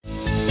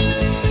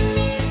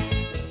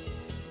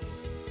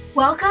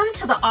Welcome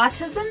to the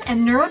Autism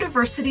and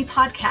Neurodiversity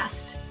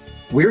Podcast.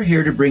 We're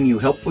here to bring you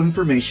helpful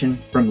information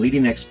from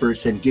leading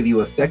experts and give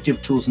you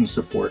effective tools and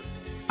support.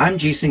 I'm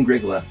Jason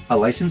Grigla, a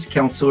licensed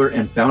counselor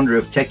and founder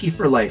of Techie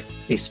for Life,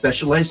 a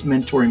specialized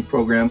mentoring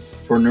program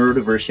for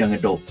neurodiverse young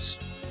adults.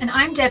 And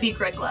I'm Debbie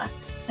Grigla,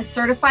 a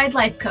certified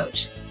life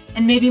coach.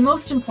 And maybe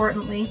most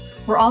importantly,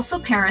 we're also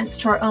parents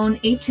to our own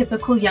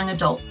atypical young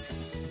adults.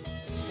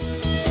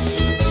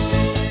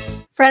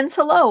 Friends,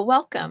 hello,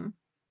 welcome.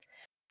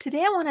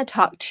 Today I want to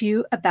talk to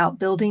you about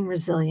building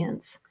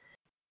resilience.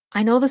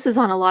 I know this is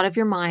on a lot of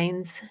your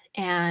minds,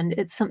 and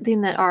it's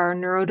something that our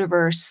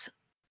neurodiverse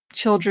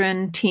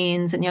children,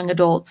 teens, and young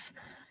adults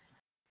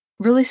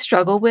really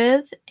struggle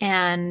with,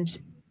 and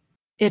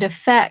it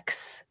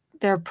affects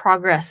their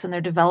progress and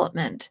their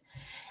development.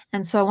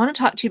 And so I want to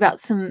talk to you about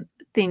some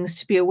things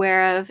to be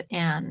aware of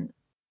and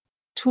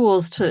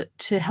tools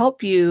to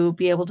help you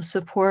be able to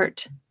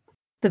support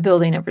the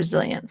building of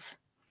resilience.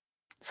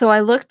 So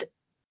I looked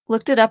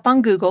it up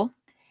on Google,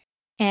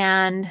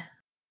 and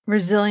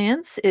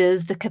resilience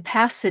is the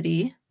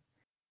capacity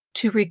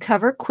to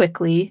recover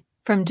quickly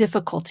from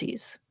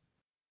difficulties.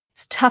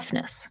 It's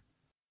toughness.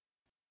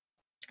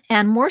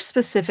 And more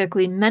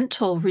specifically,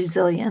 mental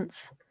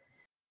resilience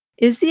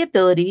is the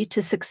ability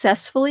to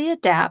successfully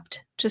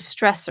adapt to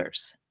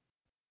stressors,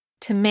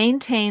 to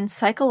maintain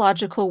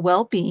psychological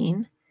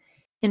well-being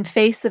in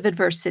face of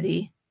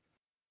adversity,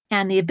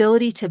 and the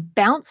ability to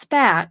bounce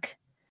back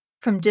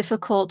from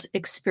difficult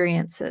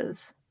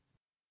experiences.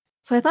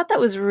 So I thought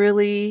that was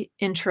really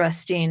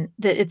interesting,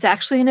 that it's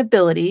actually an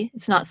ability.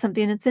 It's not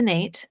something that's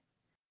innate.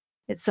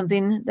 It's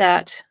something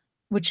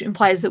which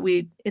implies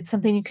that it's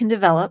something you can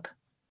develop.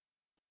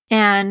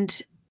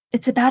 And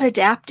it's about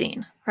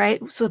adapting,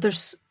 right? So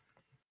there's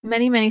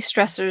many, many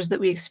stressors that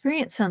we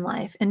experience in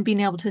life, and being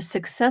able to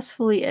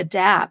successfully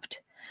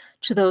adapt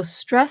to those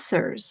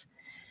stressors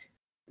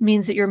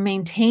means that you're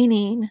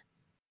maintaining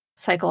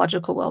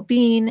psychological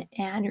well-being,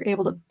 and you're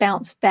able to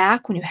bounce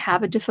back when you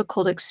have a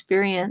difficult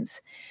experience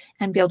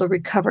and be able to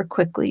recover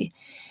quickly.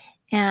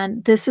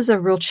 And this is a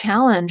real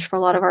challenge for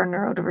a lot of our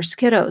neurodiverse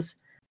kiddos.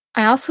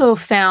 I also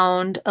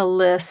found a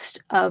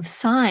list of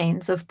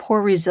signs of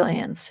poor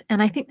resilience,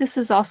 and I think this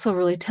is also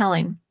really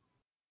telling.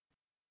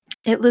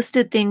 It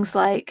listed things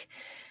like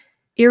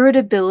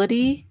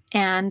irritability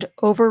and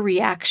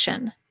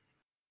overreaction.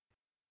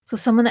 So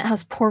someone that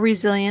has poor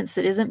resilience,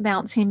 that isn't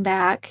bouncing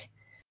back,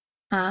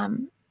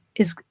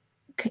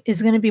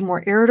 is going to be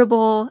more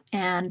irritable,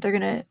 and they're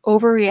going to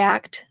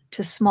overreact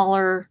to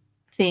smaller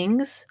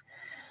things.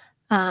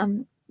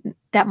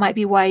 That might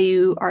be why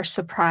you are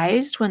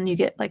surprised when you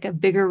get like a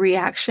bigger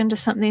reaction to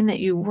something that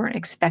you weren't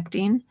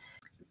expecting.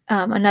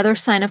 Another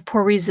sign of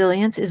poor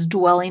resilience is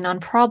dwelling on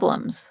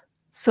problems.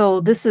 So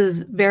this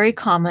is very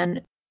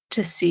common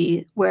to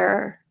see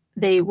where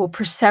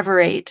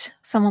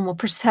someone will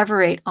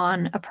perseverate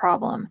on a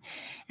problem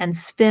and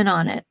spin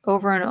on it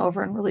over and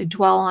over and really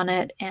dwell on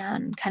it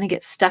and kind of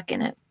get stuck in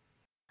it.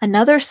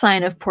 Another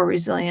sign of poor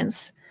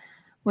resilience,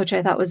 which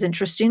I thought was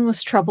interesting,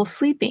 was trouble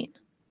sleeping,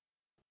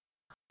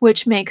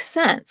 which makes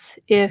sense.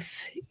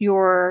 If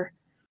you're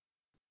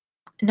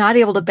not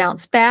able to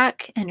bounce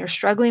back and you're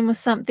struggling with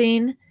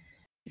something,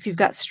 if you've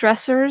got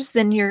stressors,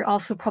 then you're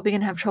also probably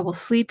going to have trouble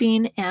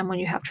sleeping. And when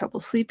you have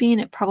trouble sleeping,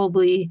 it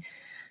probably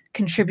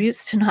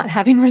contributes to not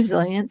having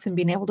resilience and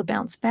being able to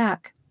bounce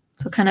back.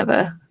 So kind of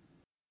a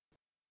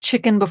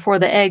chicken before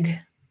the egg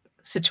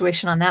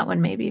situation on that one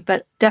maybe,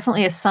 but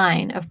definitely a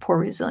sign of poor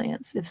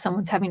resilience if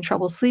someone's having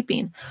trouble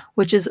sleeping,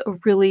 which is a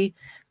really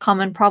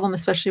common problem,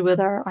 especially with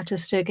our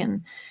autistic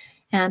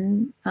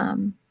and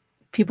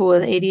people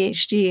with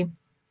ADHD.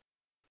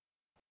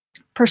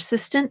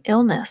 Persistent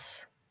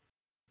illness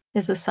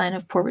is a sign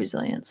of poor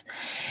resilience.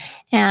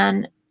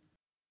 And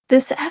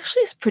this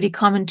actually is pretty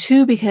common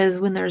too, because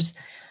when there's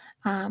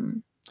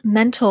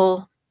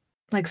mental,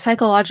 like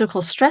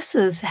psychological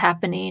stresses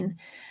happening,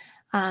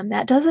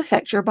 that does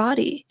affect your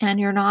body, and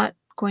you're not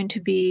going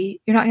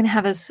to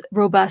have as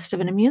robust of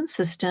an immune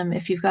system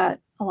if you've got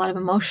a lot of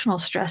emotional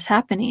stress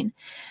happening.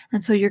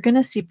 And so you're going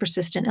to see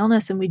persistent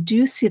illness. And we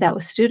do see that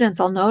with students.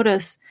 I'll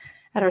notice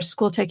at our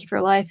school, Techie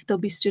for Life, there'll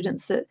be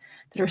students that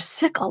are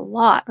sick a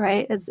lot,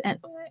 right?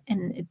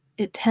 And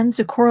it tends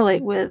to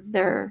correlate with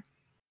their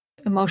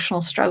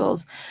emotional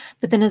struggles.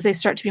 But then as they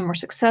start to be more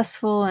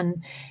successful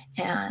and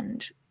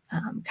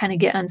kind of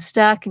get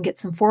unstuck and get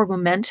some forward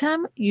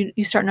momentum,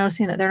 you start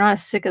noticing that they're not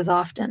as sick as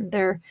often.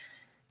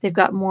 They've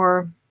got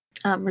more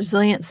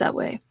resilience that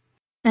way.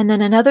 And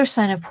then another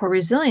sign of poor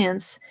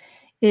resilience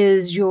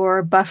is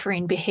your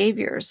buffering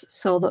behaviors.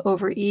 So the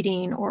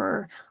overeating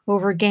or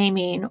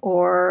overgaming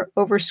or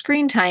over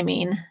screen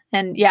timing.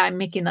 And yeah, I'm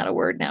making that a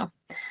word now,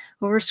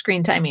 over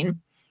screen timing.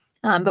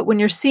 But when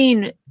you're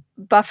seeing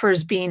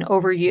buffers being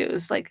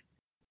overused, like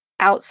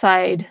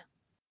outside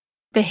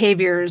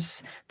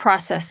behaviors,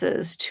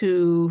 processes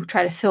to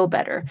try to feel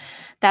better,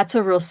 that's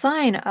a real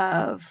sign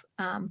of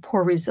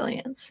poor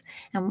resilience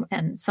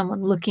and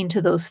someone looking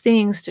to those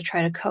things to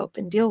try to cope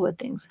and deal with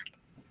things.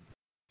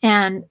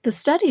 And the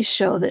studies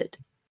show that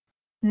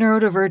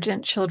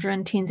neurodivergent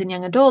children, teens, and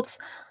young adults,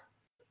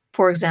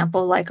 for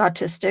example, like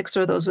autistics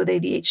or those with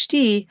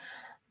ADHD,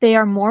 they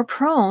are more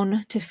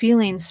prone to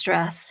feeling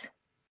stress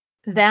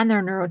than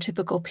their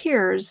neurotypical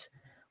peers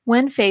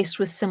when faced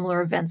with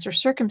similar events or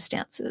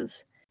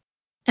circumstances.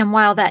 And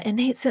while that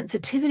innate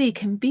sensitivity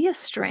can be a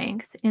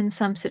strength in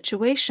some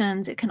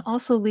situations, it can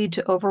also lead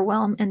to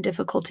overwhelm and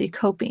difficulty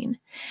coping.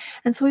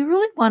 And so we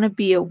really want to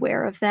be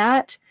aware of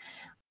that.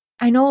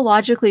 I know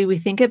logically we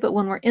think it, but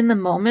when we're in the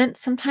moment,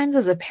 sometimes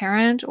as a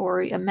parent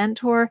or a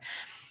mentor,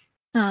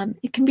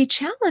 it can be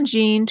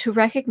challenging to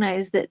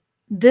recognize that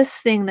this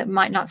thing that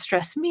might not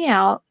stress me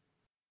out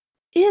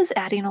is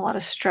adding a lot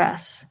of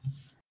stress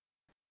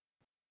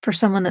for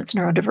someone that's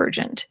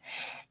neurodivergent.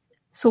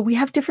 So we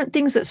have different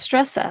things that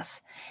stress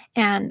us,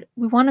 and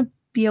we want to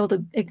be able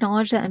to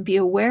acknowledge that and be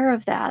aware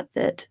of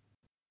that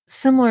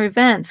similar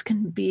events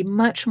can be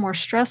much more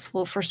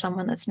stressful for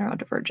someone that's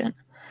neurodivergent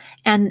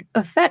and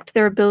affect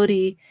their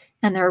ability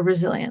and their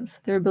resilience,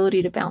 their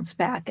ability to bounce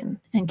back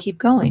and keep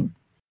going.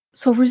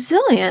 So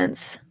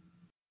resilience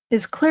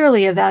is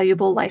clearly a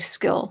valuable life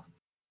skill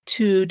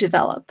to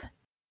develop.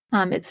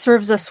 It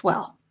serves us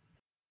well.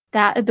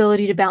 That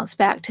ability to bounce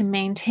back, to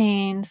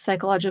maintain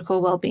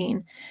psychological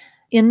well-being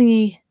in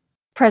the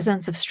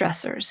presence of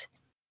stressors.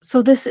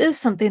 So this is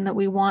something that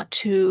we want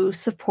to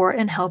support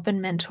and help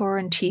and mentor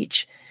and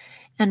teach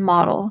and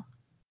model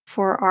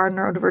for our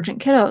neurodivergent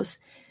kiddos.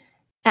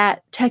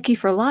 At Techie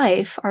for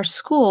Life, our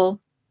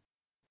school,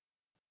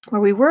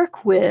 where we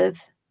work with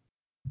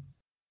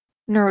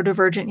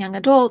neurodivergent young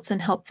adults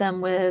and help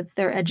them with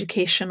their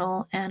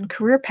educational and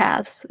career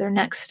paths, their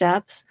next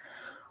steps,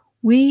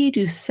 we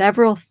do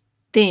several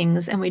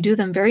things, and we do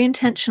them very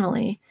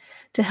intentionally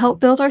to help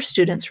build our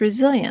students'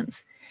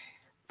 resilience.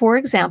 For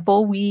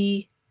example,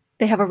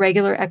 they have a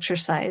regular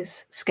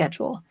exercise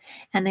schedule,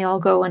 and they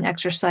all go and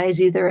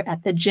exercise either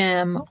at the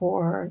gym,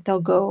 or they'll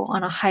go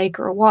on a hike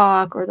or a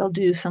walk, or they'll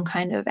do some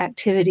kind of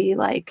activity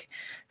like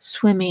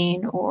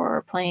swimming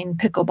or playing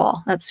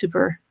pickleball. That's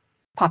super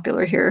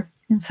popular here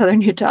in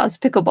Southern Utah, is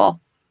pickleball.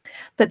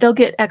 But they'll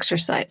get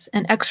exercise,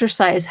 and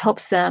exercise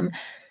helps them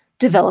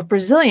develop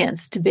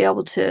resilience to be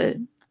able to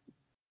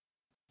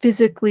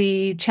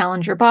physically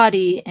challenge your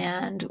body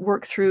and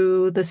work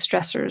through the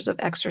stressors of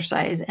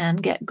exercise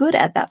and get good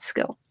at that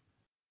skill.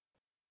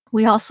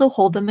 We also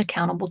hold them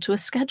accountable to a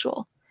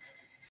schedule.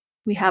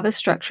 We have a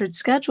structured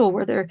schedule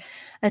where they're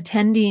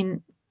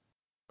attending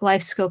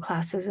life skill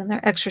classes and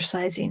they're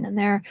exercising, and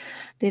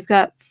they've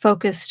got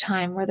focus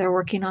time where they're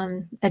working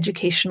on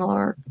educational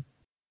or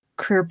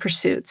career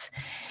pursuits.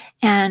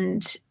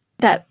 And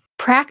that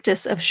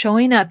practice of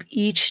showing up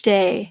each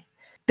day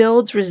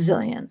builds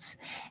resilience,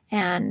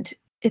 and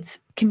it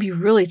can be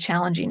really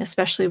challenging,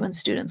 especially when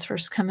students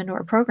first come into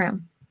our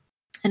program.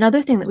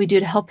 Another thing that we do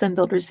to help them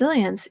build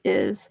resilience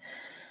is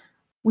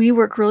we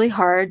work really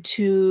hard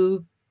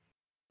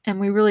and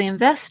we really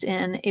invest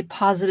in a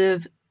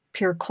positive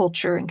peer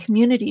culture and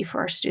community for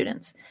our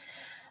students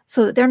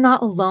so that they're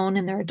not alone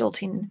in their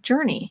adulting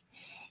journey.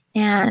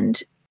 And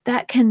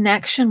that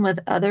connection with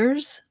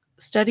others,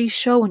 studies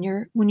show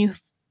when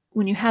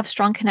you have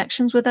strong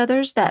connections with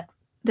others, that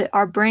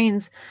our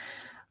brains,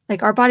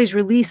 like our bodies,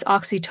 release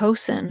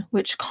oxytocin,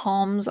 which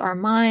calms our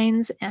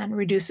minds and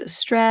reduces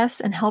stress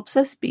and helps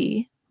us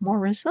be more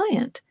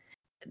resilient.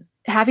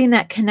 Having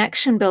that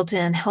connection built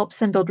in helps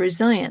them build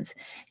resilience,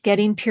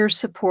 getting peer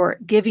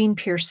support, giving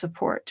peer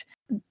support.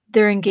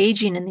 They're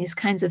engaging in these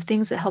kinds of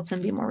things that help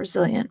them be more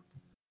resilient.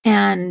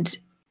 And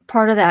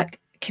part of that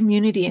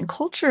community and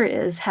culture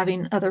is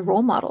having other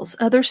role models,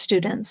 other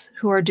students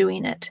who are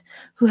doing it,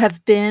 who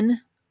have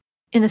been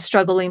in a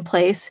struggling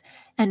place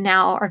and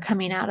now are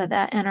coming out of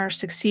that and are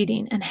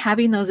succeeding, and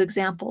having those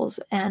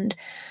examples. And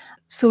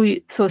so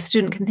a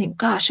student can think,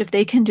 gosh, if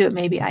they can do it,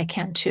 maybe I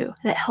can too.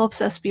 That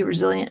helps us be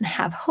resilient and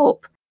have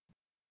hope.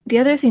 The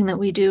other thing that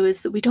we do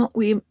is that we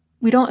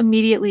don't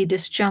immediately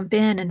just jump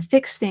in and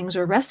fix things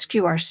or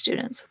rescue our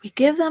students. We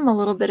give them a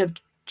little bit of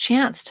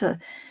chance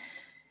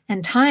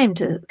and time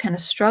to kind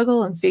of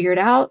struggle and figure it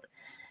out,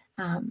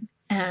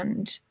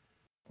 and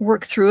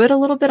work through it a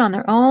little bit on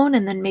their own,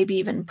 and then maybe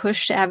even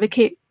push to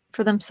advocate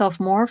for themselves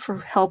more for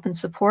help and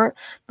support.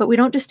 But we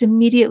don't just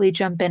immediately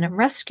jump in and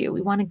rescue. We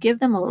want to give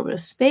them a little bit of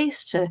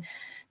space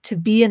to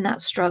be in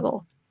that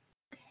struggle.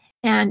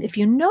 And if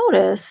you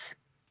notice,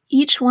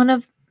 each one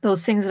of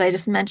those things that I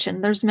just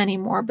mentioned, there's many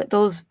more, but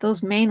those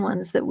main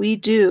ones that we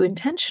do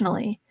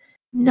intentionally,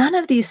 none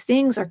of these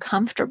things are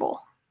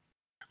comfortable.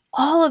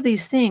 All of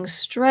these things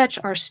stretch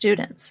our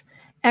students.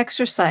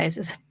 Exercise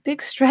is a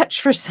big stretch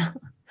for some,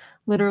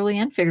 literally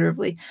and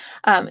figuratively,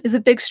 is a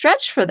big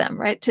stretch for them,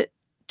 right?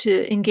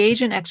 To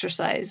engage in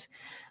exercise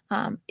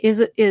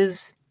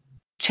is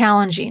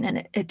challenging,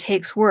 and it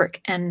takes work,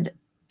 and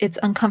it's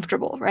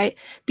uncomfortable, right?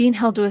 Being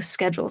held to a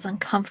schedule is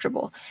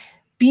uncomfortable.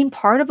 Being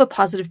part of a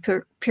positive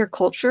peer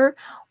culture,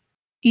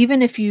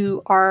 even if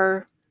you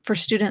are, for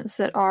students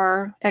that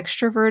are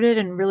extroverted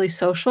and really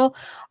social,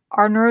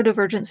 our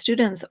neurodivergent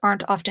students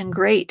aren't often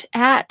great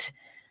at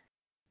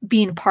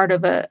being part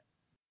of a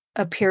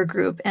peer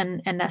group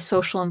and a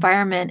social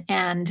environment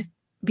and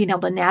being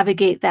able to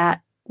navigate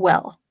that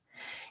well.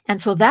 And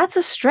so that's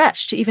a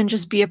stretch to even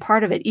just be a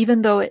part of it,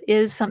 even though it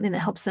is something that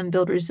helps them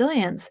build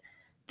resilience.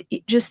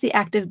 Just the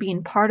act of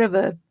being part of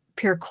a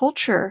peer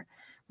culture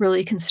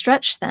really can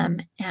stretch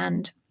them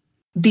and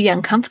be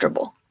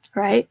uncomfortable,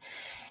 right?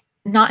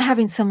 Not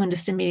having someone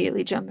just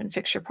immediately jump and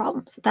fix your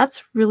problems.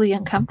 That's really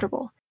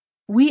uncomfortable.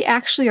 We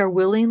actually are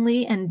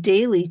willingly and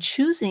daily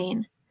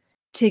choosing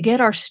to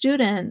get our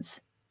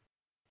students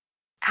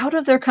out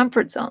of their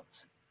comfort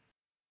zones.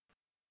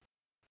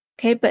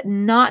 Okay, but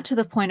not to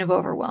the point of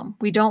overwhelm.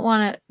 We don't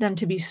want them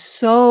to be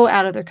so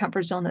out of their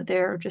comfort zone that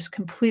they're just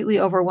completely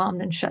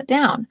overwhelmed and shut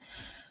down.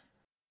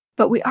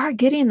 But we are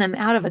getting them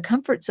out of a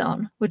comfort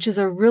zone, which is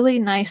a really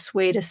nice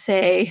way to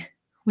say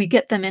we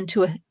get them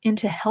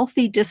into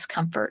healthy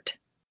discomfort.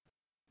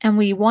 And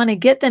we want to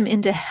get them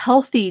into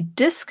healthy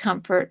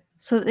discomfort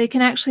so that they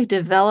can actually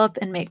develop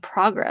and make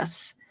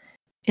progress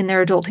in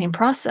their adulting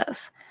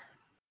process.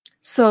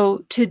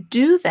 So to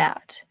do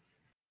that,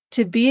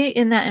 to be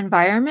in that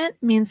environment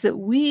means that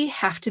we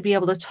have to be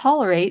able to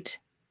tolerate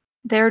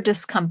their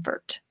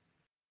discomfort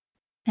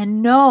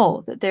and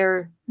know that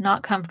they're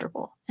not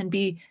comfortable and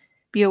be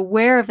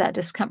aware of that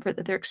discomfort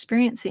that they're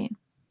experiencing.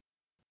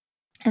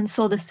 And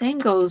so the same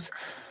goes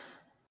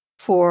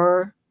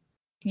for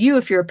you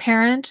if you're a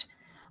parent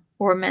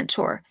or a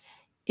mentor.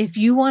 If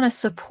you want to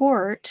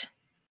support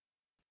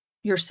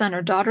your son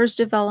or daughter's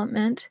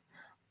development,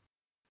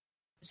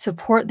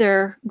 support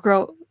their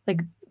growth,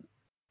 like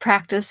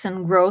practice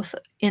and growth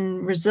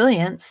in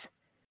resilience,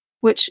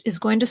 which is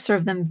going to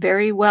serve them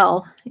very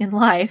well in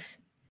life,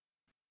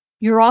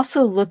 you're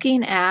also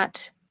looking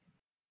at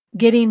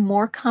getting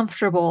more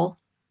comfortable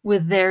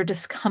with their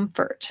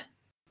discomfort.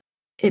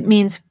 It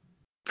means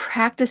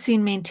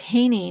practicing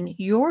maintaining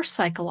your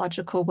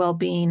psychological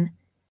well-being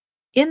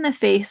in the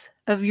face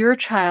of your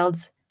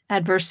child's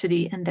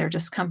adversity and their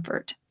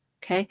discomfort.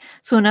 Okay?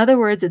 So in other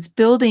words, it's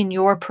building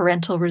your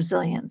parental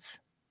resilience.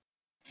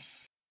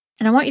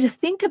 And I want you to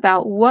think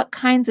about what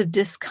kinds of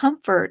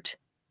discomfort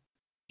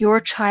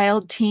your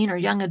child, teen, or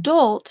young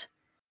adult,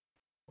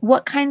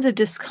 what kinds of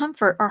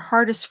discomfort are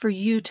hardest for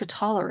you to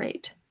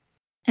tolerate?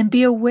 And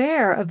be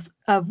aware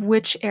of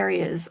which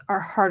areas are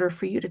harder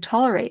for you to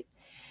tolerate.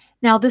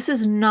 Now, this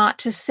is not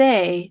to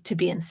say to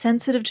be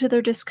insensitive to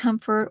their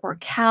discomfort or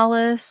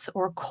callous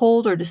or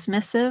cold or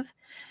dismissive.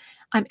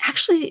 I'm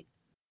actually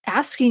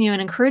asking you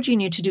and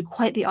encouraging you to do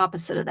quite the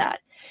opposite of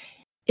that.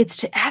 It's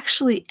to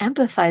actually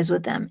empathize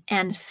with them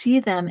and see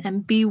them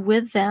and be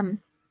with them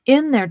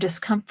in their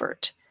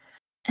discomfort.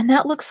 And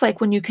that looks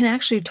like when you can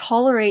actually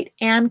tolerate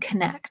and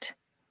connect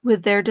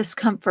with their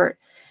discomfort,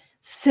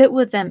 sit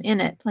with them in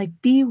it,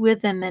 like be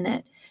with them in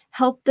it,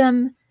 help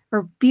them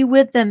or be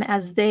with them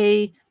as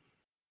they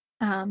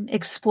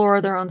explore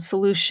their own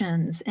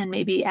solutions and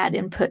maybe add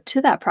input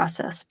to that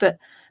process, but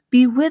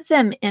be with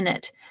them in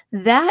it.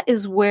 That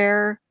is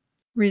where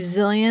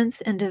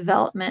resilience and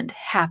development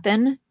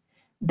happen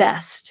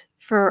best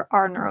for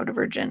our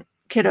neurodivergent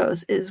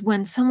kiddos, is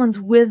when someone's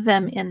with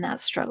them in that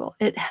struggle.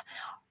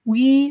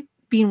 We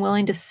being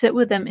willing to sit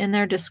with them in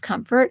their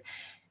discomfort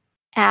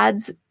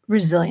adds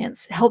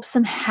resilience, helps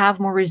them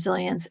have more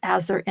resilience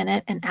as they're in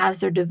it and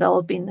as they're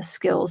developing the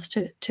skills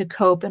to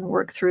cope and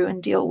work through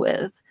and deal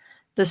with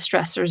the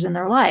stressors in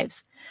their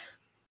lives.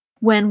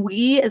 When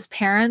we as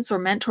parents or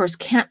mentors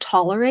can't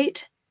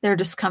tolerate their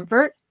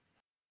discomfort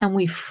and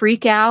we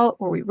freak out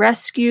or we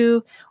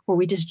rescue or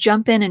we just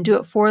jump in and do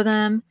it for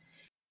them,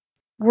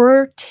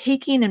 we're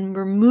taking and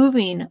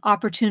removing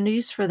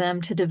opportunities for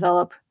them to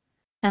develop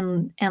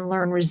and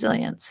learn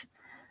resilience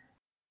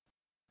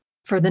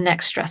for the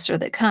next stressor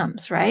that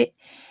comes, right?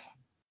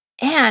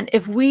 And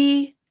if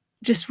we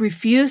just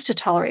refuse to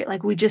tolerate,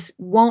 like we just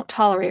won't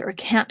tolerate or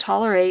can't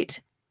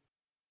tolerate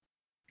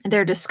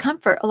their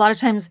discomfort, a lot of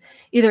times,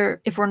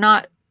 either if we're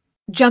not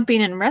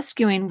jumping and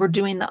rescuing, we're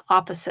doing the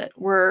opposite.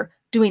 We're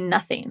doing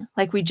nothing.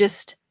 Like we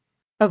just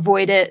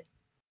avoid it,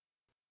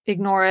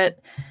 ignore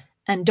it,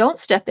 and don't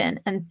step in.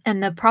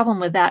 And the problem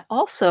with that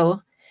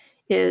also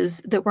is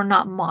that we're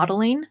not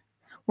modeling,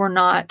 we're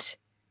not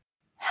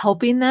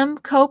helping them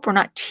cope, we're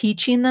not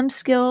teaching them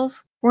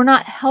skills, we're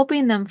not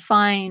helping them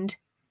find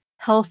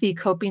healthy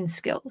coping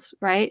skills,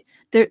 right?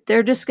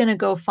 They're just going to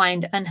go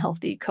find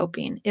unhealthy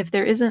coping if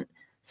there isn't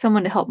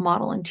someone to help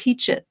model and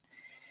teach it.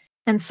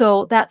 And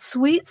so that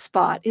sweet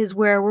spot is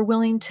where we're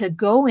willing to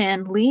go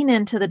in, lean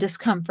into the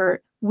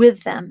discomfort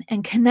with them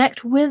and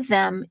connect with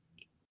them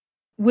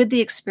with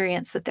the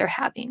experience that they're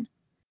having.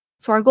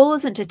 So our goal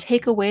isn't to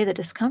take away the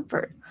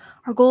discomfort.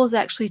 Our goal is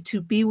actually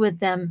to be with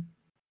them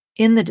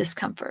in the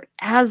discomfort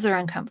as they're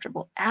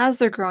uncomfortable, as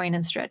they're growing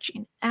and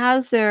stretching,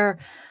 as they're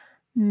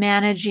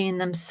managing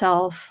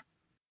themselves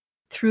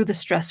through the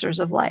stressors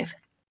of life.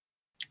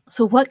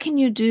 So what can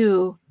you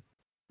do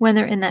when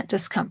they're in that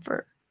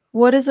discomfort?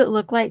 What does it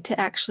look like to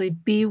actually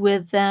be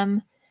with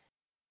them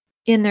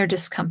in their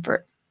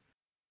discomfort?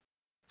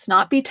 It's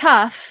not be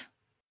tough.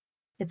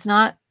 It's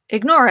not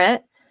ignore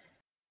it.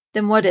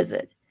 Then what is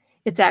it?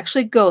 It's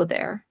actually go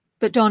there,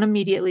 but don't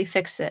immediately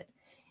fix it.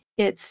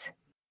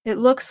 It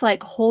looks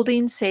like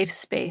holding safe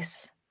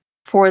space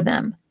for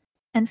them.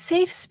 And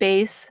safe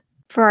space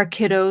for our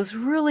kiddos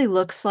really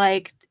looks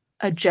like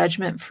a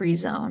judgment-free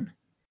zone.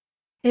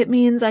 It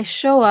means I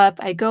show up,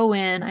 I go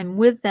in, I'm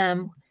with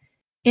them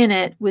in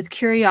it with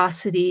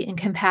curiosity and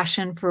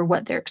compassion for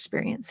what they're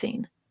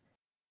experiencing.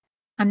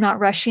 I'm not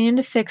rushing in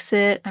to fix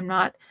it. I'm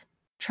not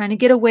trying to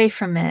get away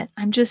from it.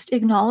 I'm just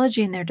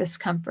acknowledging their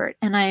discomfort,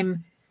 and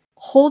I'm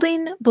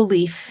holding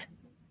belief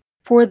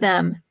for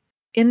them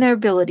in their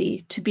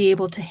ability to be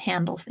able to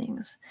handle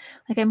things.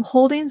 Like I'm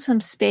holding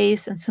some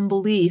space and some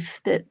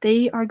belief that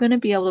they are going to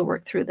be able to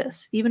work through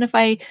this. Even if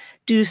I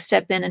do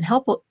step in and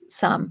help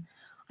some,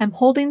 I'm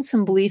holding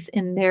some belief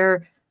in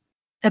their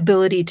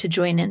ability to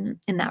join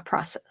in that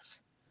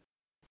process.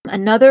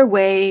 Another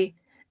way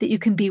that you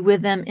can be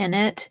with them in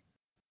it,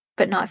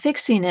 but not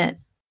fixing it,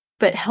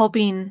 but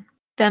helping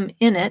them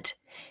in it,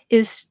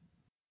 is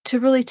to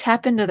really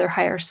tap into their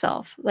higher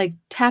self, like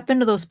tap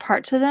into those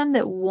parts of them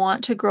that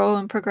want to grow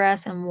and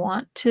progress and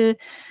want to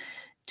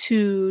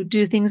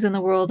do things in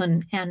the world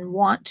and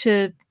want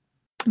to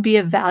be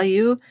of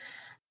value.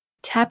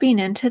 Tapping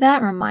into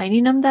that,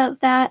 reminding them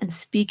that and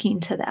speaking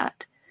to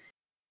that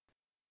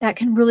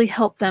can really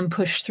help them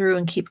push through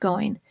and keep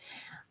going.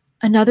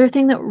 Another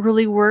thing that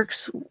really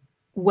works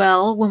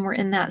well when we're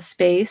in that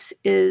space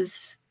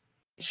is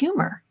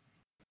humor.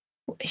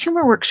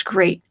 Humor works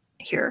great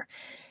here.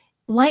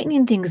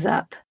 Lightening things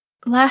up,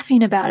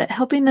 laughing about it,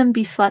 helping them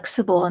be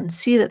flexible and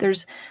see that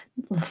there's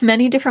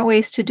many different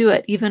ways to do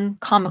it, even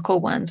comical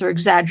ones or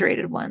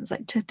exaggerated ones,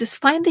 like to just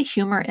find the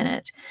humor in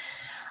it.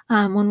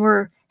 When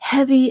we're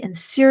heavy and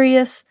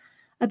serious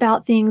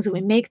about things and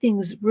we make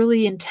things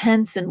really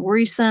intense and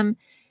worrisome,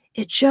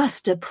 it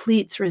just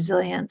depletes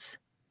resilience.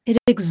 It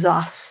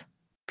exhausts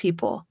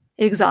people.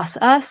 It exhausts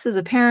us as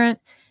a parent,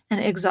 and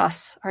it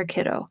exhausts our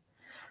kiddo.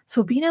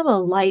 So being able to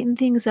lighten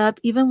things up,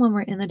 even when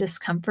we're in the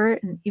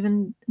discomfort and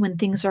even when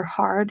things are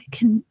hard,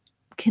 can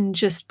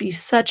just be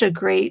such a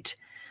great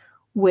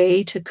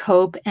way to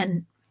cope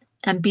and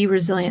be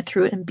resilient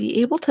through it and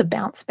be able to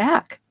bounce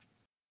back.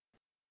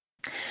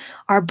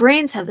 Our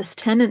brains have this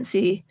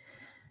tendency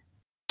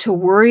to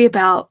worry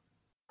about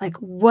like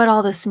what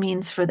all this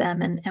means for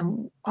them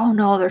and oh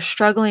no, they're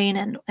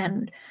struggling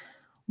and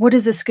what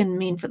is this going to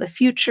mean for the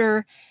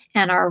future?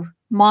 And our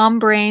mom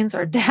brains,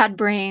 our dad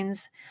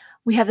brains,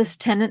 we have this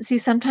tendency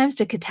sometimes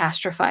to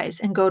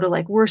catastrophize and go to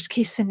like worst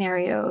case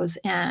scenarios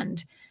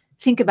and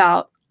think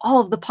about all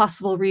of the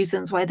possible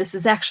reasons why this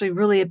is actually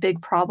really a big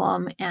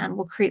problem and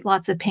will create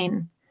lots of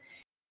pain.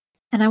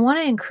 And I want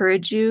to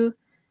encourage you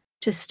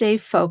to stay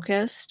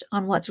focused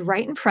on what's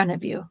right in front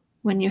of you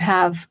when you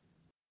have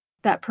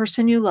that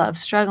person you love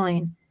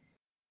struggling,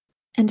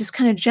 and just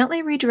kind of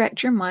gently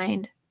redirect your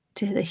mind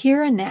to the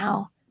here and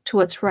now, to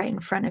what's right in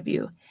front of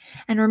you.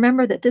 And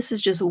remember that this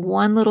is just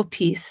one little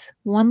piece,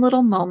 one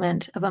little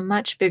moment of a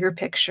much bigger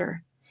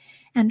picture.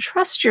 And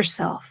trust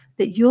yourself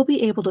that you'll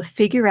be able to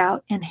figure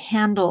out and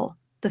handle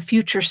the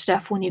future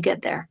stuff when you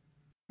get there,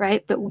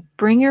 right? But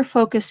bring your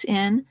focus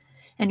in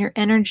and your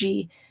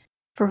energy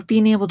for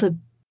being able to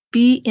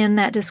be in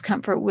that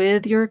discomfort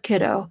with your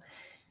kiddo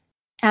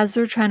as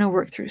they're trying to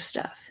work through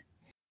stuff.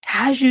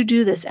 As you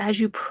do this,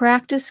 as you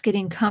practice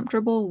getting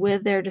comfortable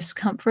with their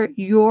discomfort,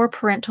 your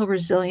parental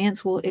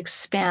resilience will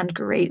expand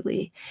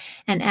greatly.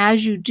 And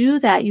as you do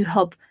that, you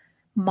help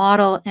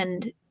model,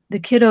 and the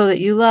kiddo that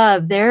you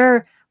love,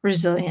 their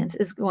resilience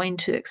is going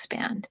to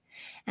expand.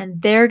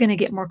 And they're going to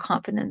get more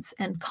confidence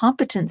and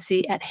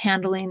competency at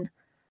handling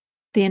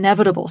the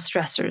inevitable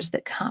stressors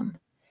that come.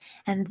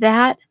 And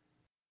that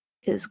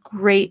is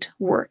great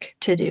work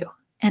to do.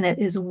 And it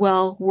is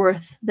well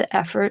worth the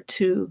effort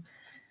to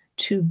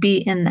be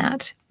in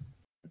that.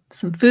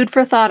 Some food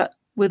for thought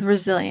with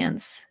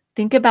resilience.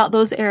 Think about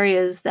those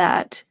areas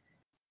that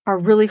are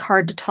really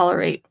hard to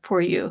tolerate for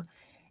you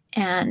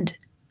and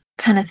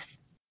kind of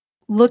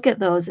look at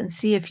those and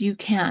see if you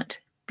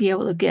can't be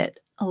able to get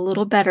a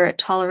little better at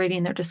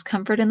tolerating their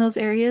discomfort in those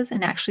areas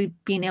and actually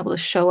being able to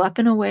show up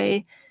in a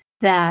way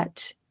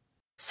that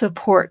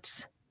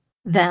supports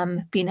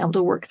them being able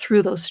to work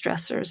through those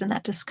stressors and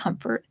that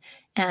discomfort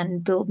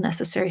and build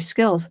necessary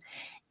skills.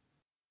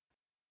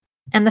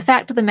 And the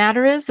fact of the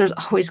matter is, there's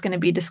always going to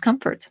be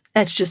discomforts.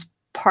 That's just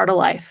part of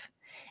life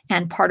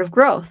and part of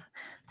growth.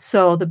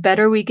 So the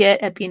better we get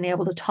at being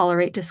able to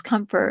tolerate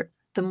discomfort,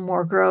 the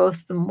more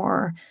growth, the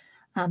more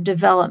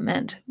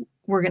development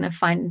we're going to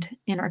find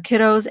in our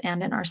kiddos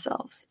and in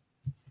ourselves.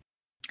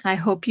 I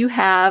hope you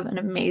have an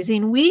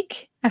amazing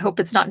week. I hope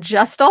it's not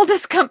just all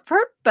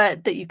discomfort,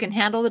 but that you can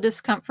handle the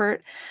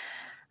discomfort,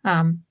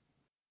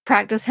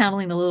 practice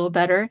handling a little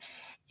better,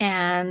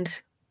 and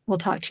we'll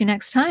talk to you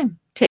next time.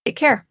 Take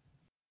care.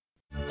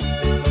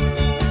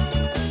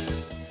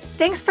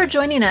 Thanks for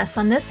joining us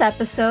on this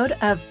episode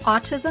of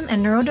Autism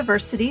and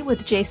Neurodiversity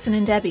with Jason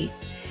and Debbie.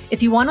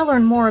 If you want to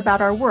learn more about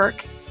our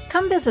work,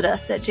 come visit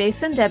us at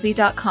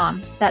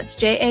jasondebbie.com. That's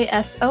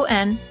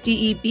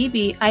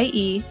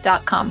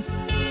JASONDEBBIE.com.